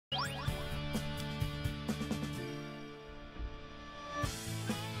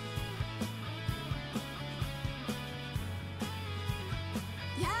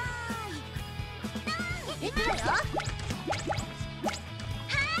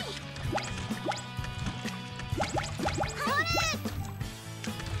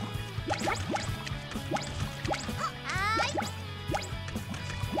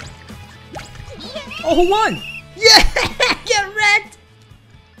Oh, who won? Yeah! Get wrecked!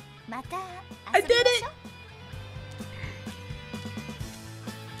 I did it!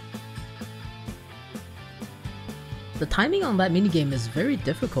 The timing on that minigame is very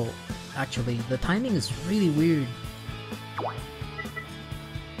difficult, actually. The timing is really weird.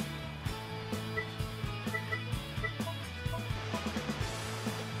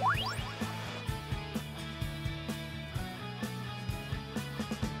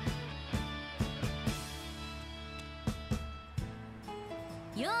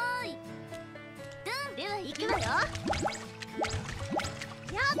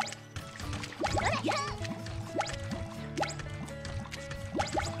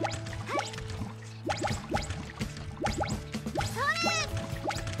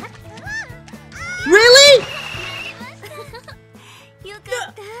 Really?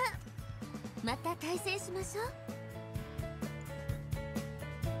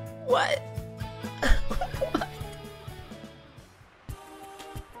 What?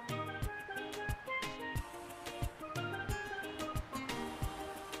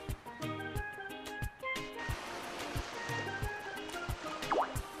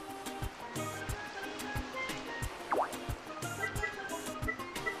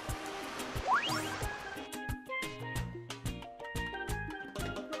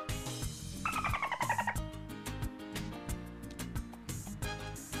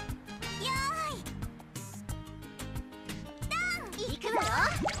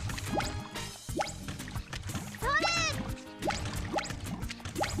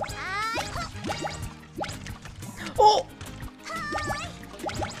 Oh!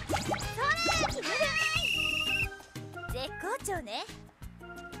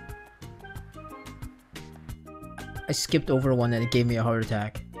 I skipped over one and it gave me a heart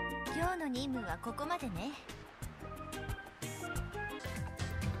attack.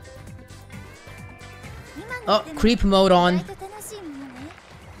 Oh, creep mode on.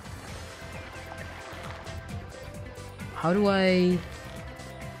 How do I...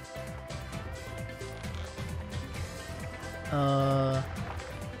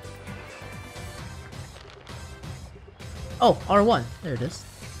 Oh, R1. There it is.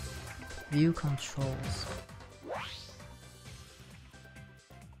 View controls.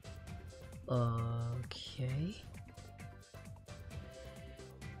 Okay.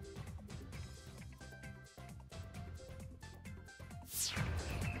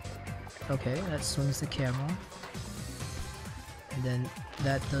 Okay, that swings the camera. And then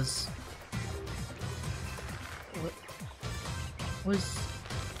that does... What was...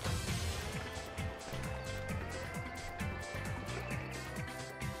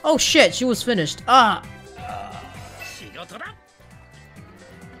 Oh shit, she was finished. Ah!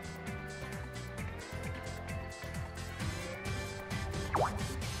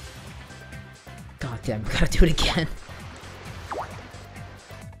 God damn, we gotta do it again.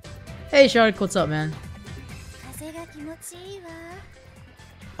 Hey Shark, what's up, man?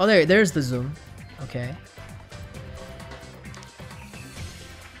 Oh, there's the zoom. Okay.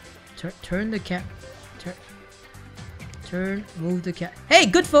 Turn the cam. Move the cam. Hey,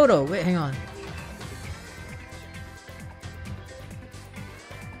 good photo. Wait, hang on.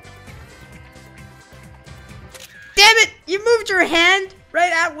 Damn it! You moved your hand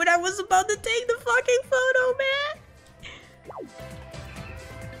right at when I was about to take the fucking photo, man.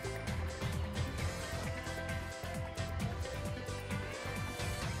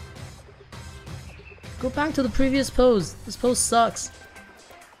 Go back to the previous pose. This pose sucks.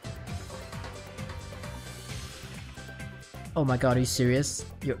 Oh my god, are you serious?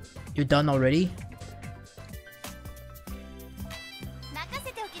 You're done already?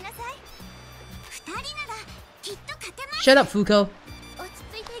 Shut up, Fuko. I'm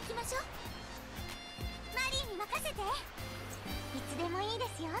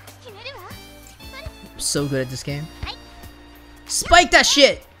so good at this game. Spike that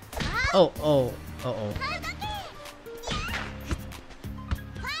shit! Oh, uh-oh.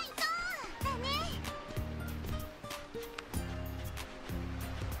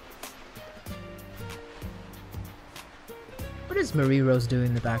 What is Marie Rose doing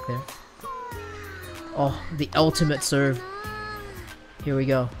in the back there? Oh, the ultimate serve. Here we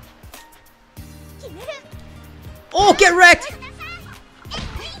go. Oh, get wrecked!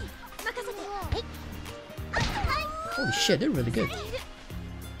 Holy shit, they're really good.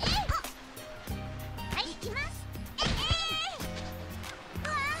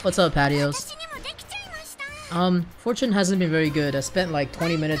 What's up, patios? Fortune hasn't been very good. I spent like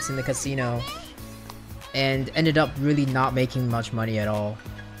 20 minutes in the casino and ended up really not making much money at all,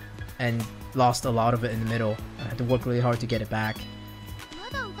 and lost a lot of it in the middle. I had to work really hard to get it back.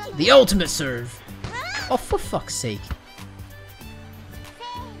 The ultimate serve! Oh, for fuck's sake.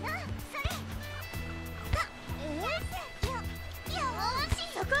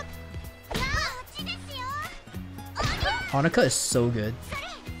 Hanukkah is so good.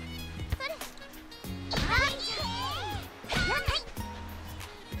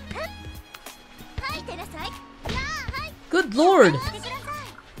 Good lord!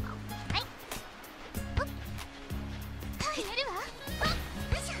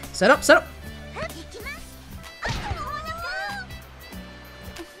 Set up, set up!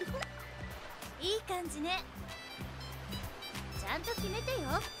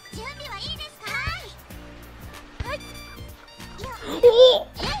 Oh!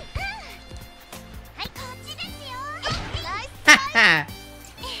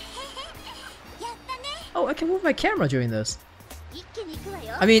 Oh, I can move my camera during this.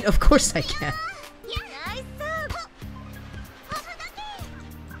 I mean, of course I can.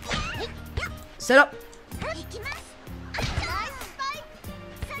 Set up.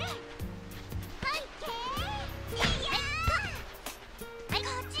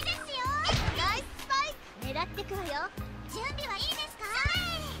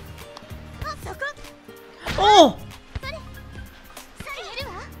 Oh!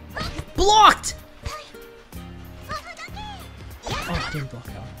 Blocked! Oh, I didn't block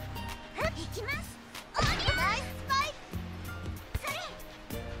out.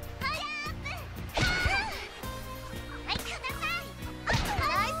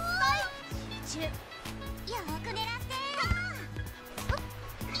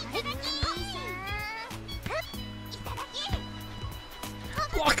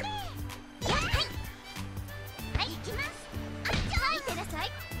 Block!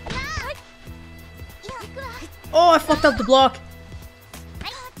 Oh, I fucked up the block!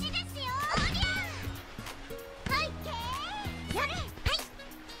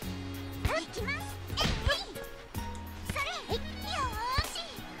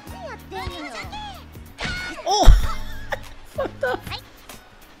 Oh! Fucked up!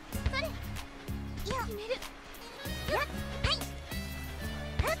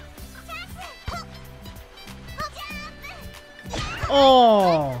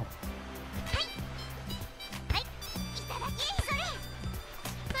 Oh!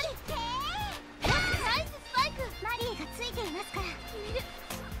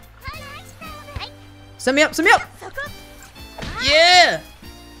 Send me up! Send me up! Yeah!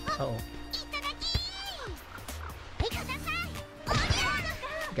 Uh-oh.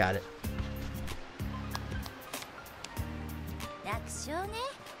 Got it.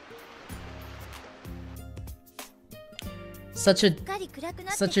 Such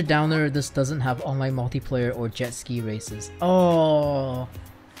a downer. This doesn't have online multiplayer or jet ski races. Oh,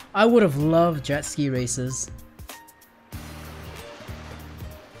 I would have loved jet ski races.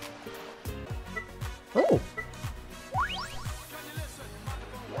 Oh.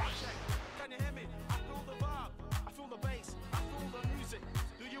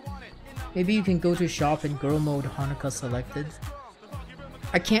 Maybe you can go to shop in girl mode Hanukkah selected.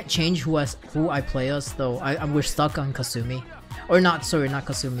 I can't change who I play as though. We're stuck on Kasumi. Or not, sorry, not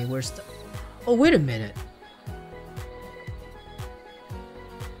Kasumi. We're stuck. Oh, wait a minute.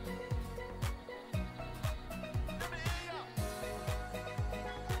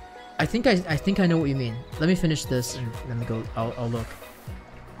 I think I know what you mean. Let me finish this and let me go. I'll look.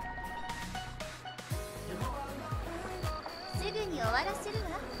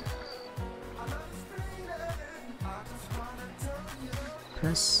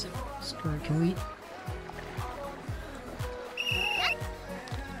 Press start. Can we?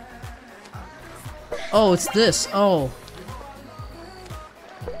 Oh, it's this. Oh.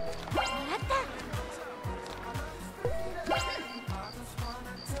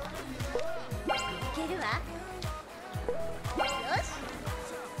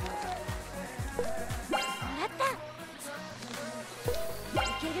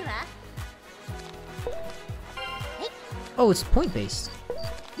 Oh, it's point based.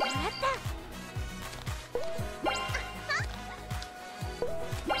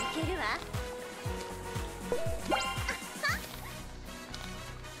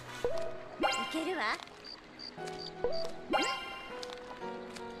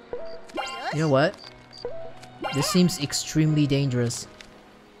 You know what? This seems extremely dangerous.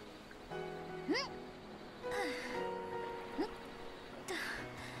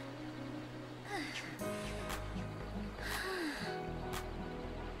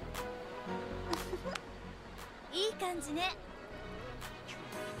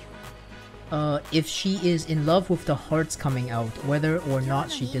 If she is in love with the hearts coming out, whether or not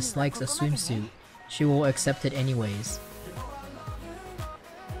she dislikes a swimsuit, she will accept it anyways.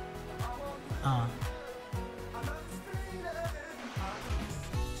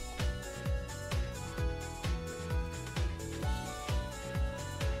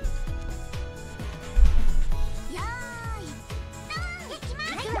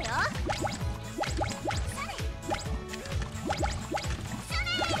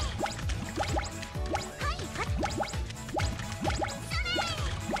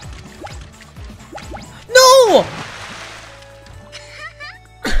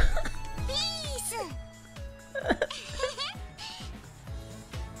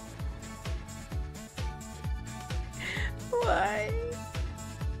 Why?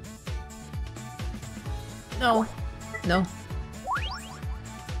 No. No.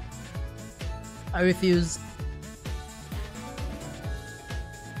 I refuse.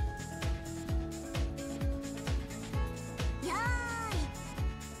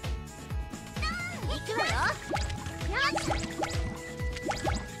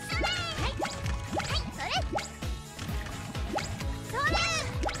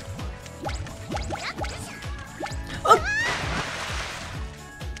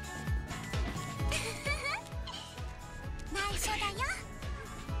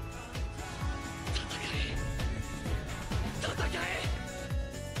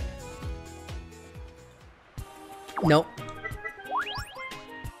 Nope.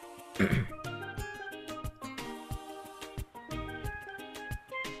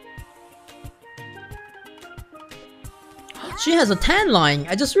 She has a tan line.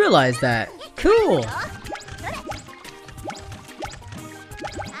 I just realized that. Cool.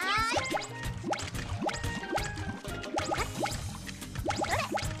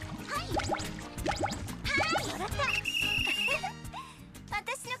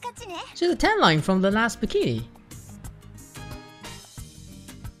 She has a tan line from the last bikini.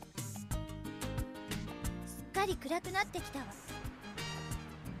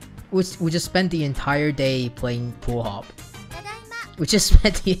 We just spent the entire day playing pool hop. We just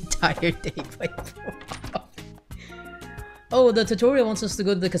spent the entire day playing pool hop. Oh, the tutorial wants us to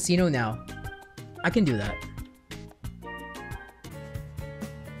go to the casino now. I can do that.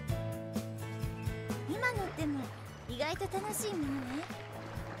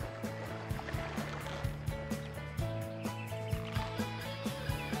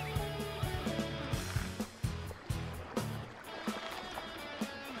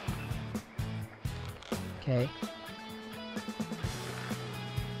 Okay.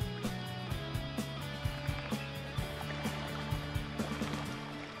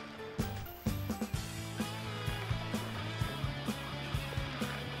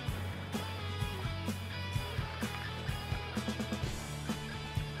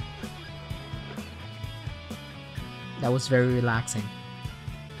 That was very relaxing.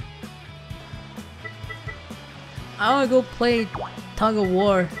 I wanna go play tug of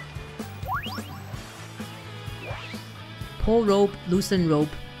war. Pull rope, loosen rope,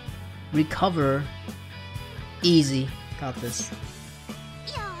 recover. Easy. Got this.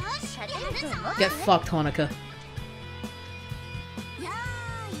 Get fucked, Honoka.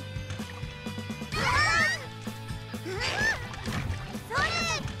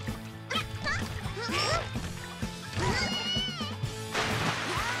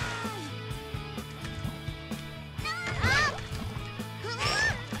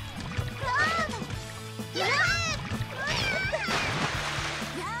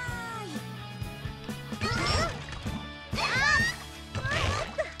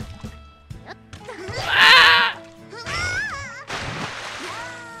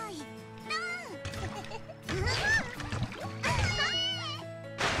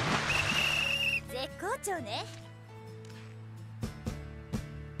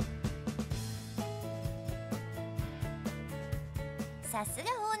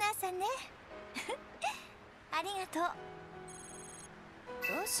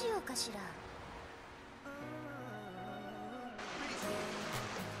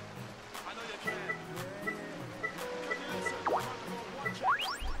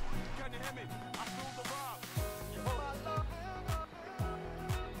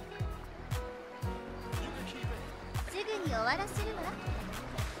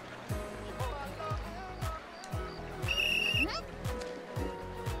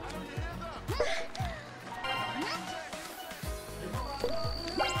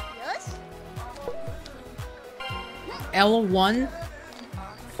 L1.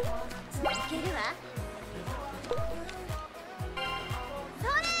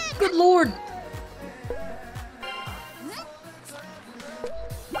 Good lord.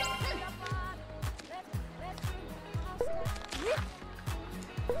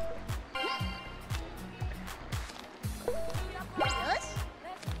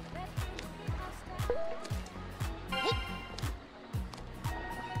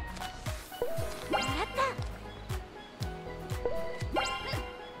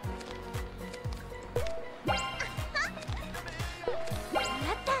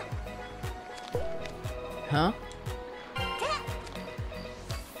 Huh?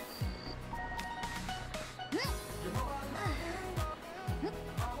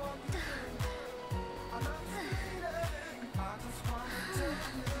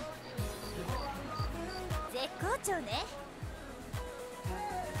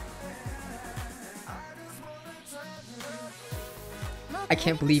 I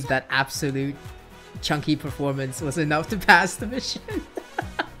can't believe that absolute chunky performance was enough to pass the mission.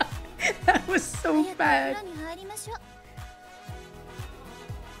 That was so bad.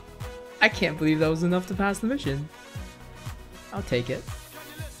 I can't believe that was enough to pass the mission. I'll take it.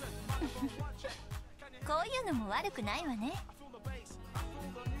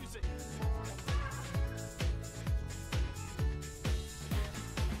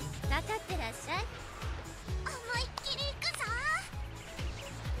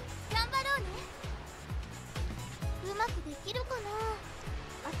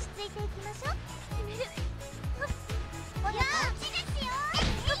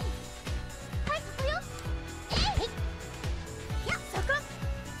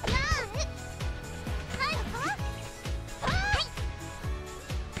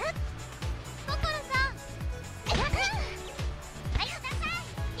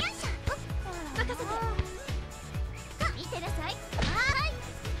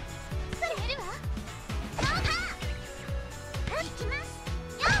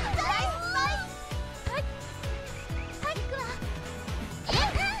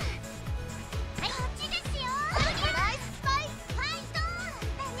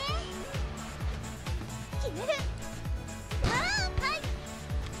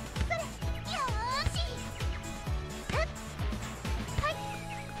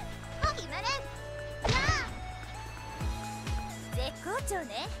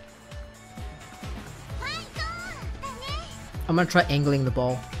 I'm gonna try angling the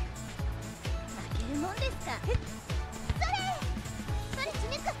ball.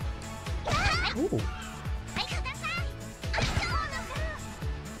 Ooh.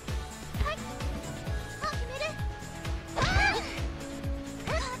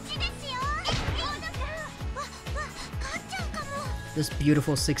 This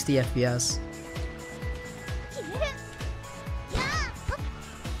beautiful 60 FPS.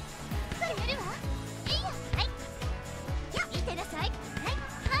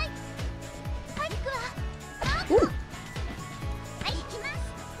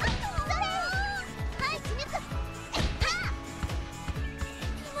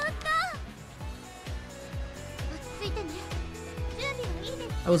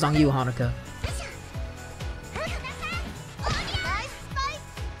 That was on you, Hanukkah.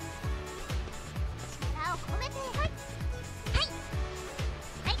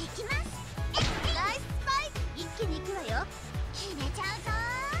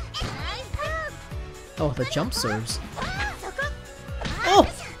 Oh, the jump serves. Oh!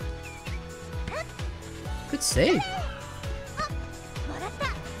 Good save.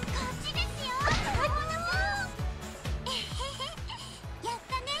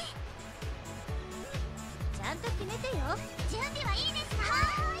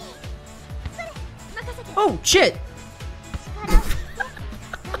 Oh, shit!